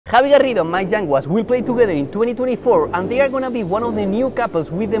Javi Garrido and Mike Yanguas will play together in 2024, and they are gonna be one of the new couples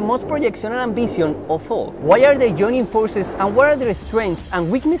with the most projection and ambition of all. Why are they joining forces, and what are their strengths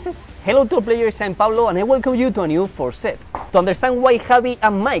and weaknesses? Hello to all players, I'm Pablo and I welcome you to a new 4Set. To understand why Javi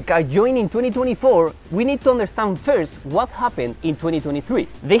and Mike are joining 2024, we need to understand first what happened in 2023.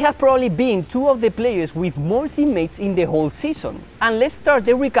 They have probably been two of the players with more teammates in the whole season. And let's start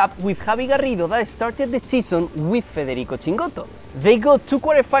the recap with Javi Garrido, that started the season with Federico Chingotto. They got two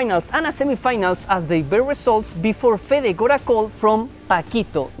quarterfinals and a semifinals as their best results before Fede got a call from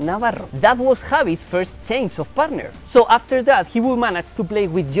Paquito Navarro. That was Javi's first change of partner. So after that, he will manage to play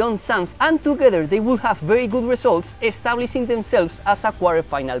with John Sanz, and together they will have very good results, establishing themselves as a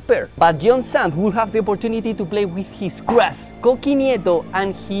quarterfinal pair. But John Sanz will have the opportunity to play with his crush, Coqui Nieto,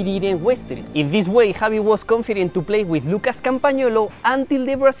 and he didn't waste it. In this way, Javi was confident to play with Lucas Campagnolo until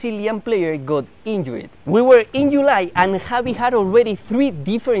the Brazilian player got injured. We were in July and Javi had already 3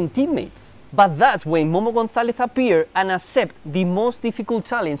 different teammates. But that's when Momo Gonzalez appeared and accepted the most difficult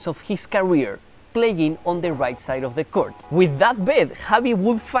challenge of his career, playing on the right side of the court. With that bet, Javi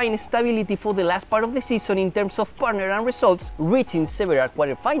would find stability for the last part of the season in terms of partner and results, reaching several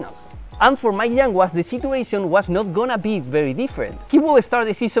quarterfinals. And for Mike Yanguas, the situation was not gonna be very different. He will start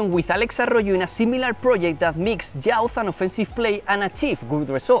the season with Alex Arroyo in a similar project that mixed youth and offensive play and achieved good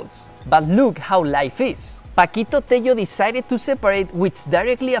results. But look how life is. Paquito Tello decided to separate, which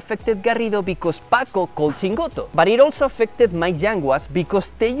directly affected Garrido because Paco called Chingotto. But it also affected Mike Yanguas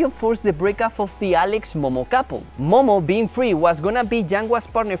because Tello forced the breakup of the Alex-Momo couple. Momo, being free, was gonna be Yanguas'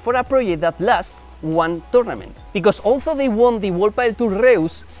 partner for a project that lasts one tournament. Because although they won the World Padel Tour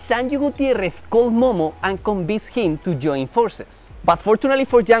Reus, Sancho Gutierrez called Momo and convinced him to join forces. But fortunately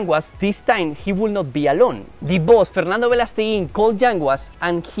for Yanguas, this time he will not be alone. The boss, Fernando Velasteguin, called Yanguas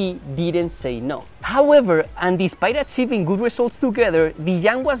and he didn't say no. However, and despite achieving good results together, the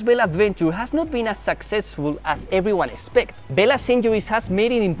Yanguas-Vela adventure has not been as successful as everyone expected. Vela's injuries has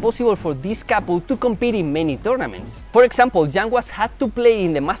made it impossible for this couple to compete in many tournaments. For example, Yanguas had to play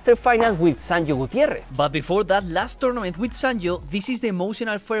in the Master Final with Sancho Gutierrez. But before that last tournament with Sancho, this is the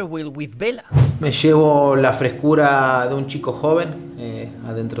emotional farewell with Vela. Me llevo la frescura de un chico joven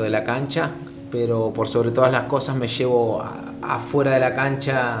adentro de la cancha, pero por sobre todas las cosas me llevo afuera de la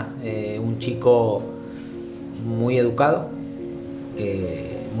cancha un chico muy educado,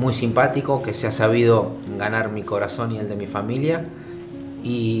 muy simpático, que se ha sabido ganar mi corazón y el de mi familia,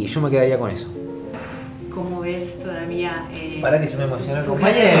 y yo me quedaría con eso. ¿Cómo ves todavía? Para que se me emociona el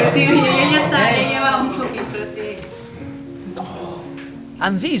compañero. Sí, ya está, ya lleva un poquito, sí.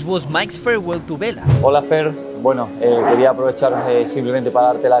 And this was Mike's farewell to Vela. Hola Fer, bueno, quería aprovechar simplemente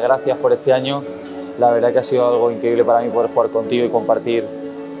para darte las gracias por este año. La verdad que ha sido algo increíble para mí poder jugar contigo y compartir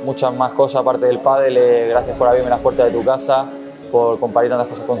muchas más cosas aparte del pádel. Gracias por abrirme las puertas de tu casa, por compartir tantas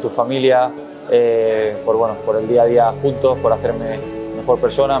cosas con tu familia, por el día a día juntos, por hacerme mejor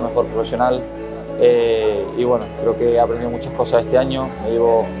persona, mejor profesional. Y bueno, creo que he aprendido muchas cosas este año, me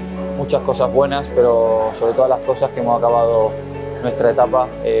llevo muchas cosas buenas, pero sobre todo las cosas que hemos acabado nuestra etapa.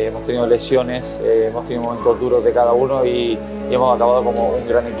 Hemos tenido lesiones, hemos tenido momentos duros de cada uno y hemos acabado como un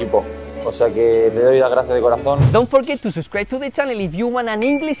gran equipo. O sea que le doy las gracias de corazón. Don't forget to subscribe to the channel if you want an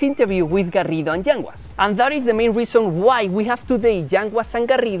English interview with Garrido and Yanguas. And that is the main reason why we have today Yanguas and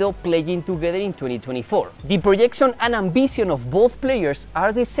Garrido playing together in 2024. The projection and ambition of both players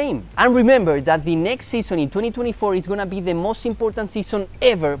are the same. And remember that the next season in 2024 is gonna be the most important season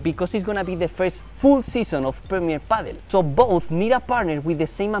ever because it's gonna be the first full season of Premier Padel. So both need a partner with the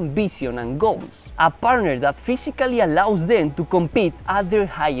same ambition and goals. A partner that physically allows them to compete at their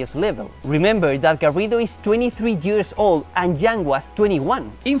highest level. Remember that Garrido is 23 years old and Yanguas 21.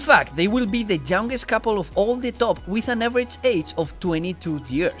 In fact, they will be the youngest couple of all the top with an average age of 22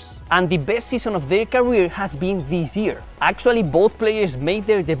 years. And the best season of their career has been this year. Actually, both players made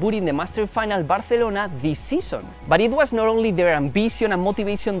their debut in the Master Final Barcelona this season. But it was not only their ambition and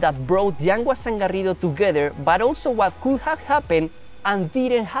motivation that brought Yanguas and Garrido together, but also what could have happened and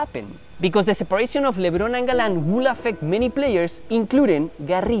didn't happen. Because the separation of Lebron and Galán will affect many players, including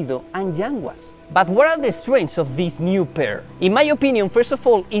Garrido and Yanguas. But what are the strengths of this new pair? In my opinion, first of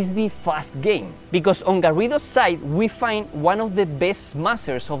all, is the fast game. Because on Garrido's side, we find one of the best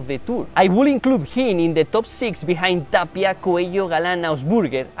masters of the tour. I will include him in the top 6 behind Tapia, Coello, Galán,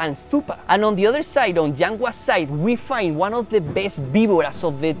 Ausburger, and Stupa. And on the other side, on Yanguas' side, we find one of the best víboras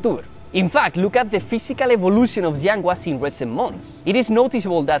of the tour. In fact, look at the physical evolution of Yanguas in recent months. It is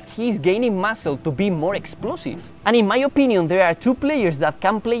noticeable that he is gaining muscle to be more explosive. And in my opinion, there are two players that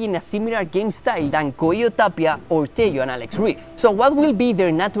can play in a similar game style than Coello Tapia or Tello and Alex Ruiz. So what will be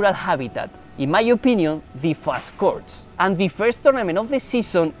their natural habitat? In my opinion, the fast courts. And the first tournament of the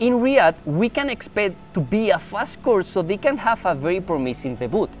season in Riyadh, we can expect to be a fast court so they can have a very promising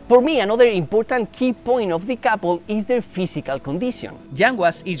debut. For me, another important key point of the couple is their physical condition.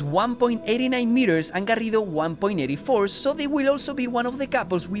 Yanguas is 1.89 meters and Garrido 1.84, so they will also be one of the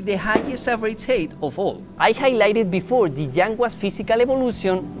couples with the highest average height of all. I highlighted before the Yanguas physical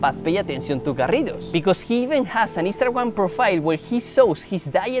evolution, but pay attention to Garrido's, because he even has an Instagram profile where he shows his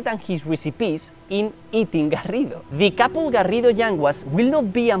diet and his recipes in eating Garrido. The couple Garrido-Yanguas will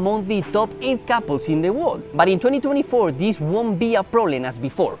not be among the top 8 couples in the world, but in 2024 this won't be a problem as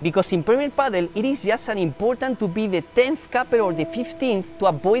before, because in Premier Padel it is just as important to be the 10th couple or the 15th to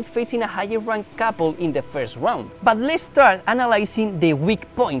avoid facing a higher ranked couple in the first round. But let's start analyzing the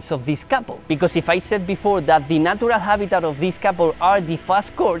weak points of this couple, because if I said before that the natural habitat of this couple are the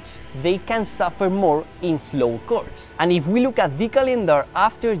fast courts, they can suffer more in slow courts. And if we look at the calendar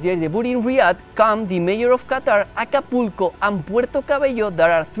after their debut in Riyadh, come the Mayor of Qatar, Acapulco and Puerto Cabello,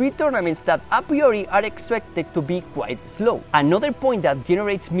 there are 3 tournaments that a priori are expected to be quite slow. Another point that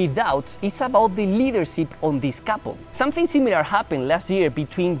generates me doubts is about the leadership on this couple. Something similar happened last year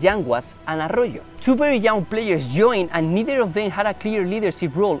between Yanguas and Arroyo. 2 very young players joined and neither of them had a clear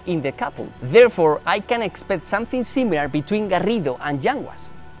leadership role in the couple. Therefore, I can expect something similar between Garrido and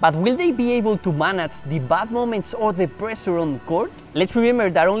Yanguas. But will they be able to manage the bad moments or the pressure on court? Let's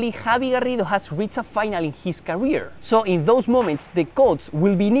remember that only Javi Garrido has reached a final in his career. So in those moments, the coach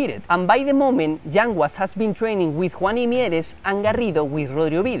will be needed. And by the moment, Yanguas has been training with Juan Mieres and Garrido with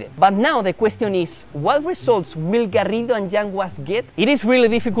Rodrigo Vide. But now the question is, what results will Garrido and Yanguas get? It is really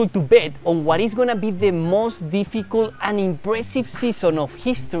difficult to bet on what is going to be the most difficult and impressive season of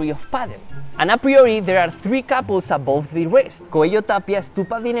history of padel. And a priori, there are 3 couples above the rest: Coello Tapia,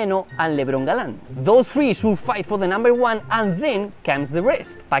 Stupa Dineno, and Lebron Galan. Those 3 should fight for the number 1, and then comes the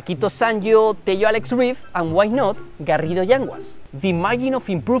rest: Paquito Sancho, Tello Alex Ruiz, and why not, Garrido Yanguas. The margin of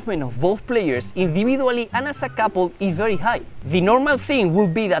improvement of both players individually and as a couple is very high. The normal thing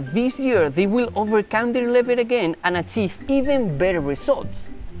will be that this year they will overcome their level again and achieve even better results.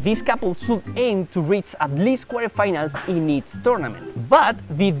 This couple should aim to reach at least quarterfinals in each tournament. But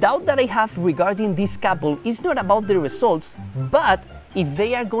the doubt that I have regarding this couple is not about the results, but if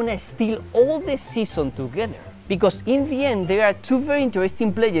they are gonna steal all the season together. Because in the end, there are 2 very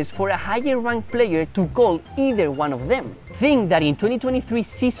interesting players for a higher ranked player to call either one of them. Think that in 2023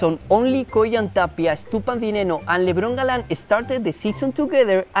 season, only Coello Tapia, Stupan Dineno and Lebron Galan started the season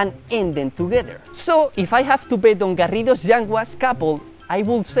together and ended together. So if I have to bet on Garrido's Yanguas couple, I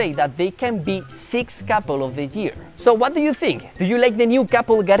will say that they can be 6th couple of the year. So what do you think? Do you like the new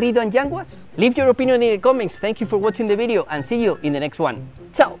couple Garrido and Yanguas? Leave your opinion in the comments. Thank you for watching the video and see you in the next one.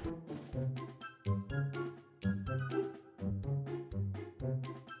 Ciao!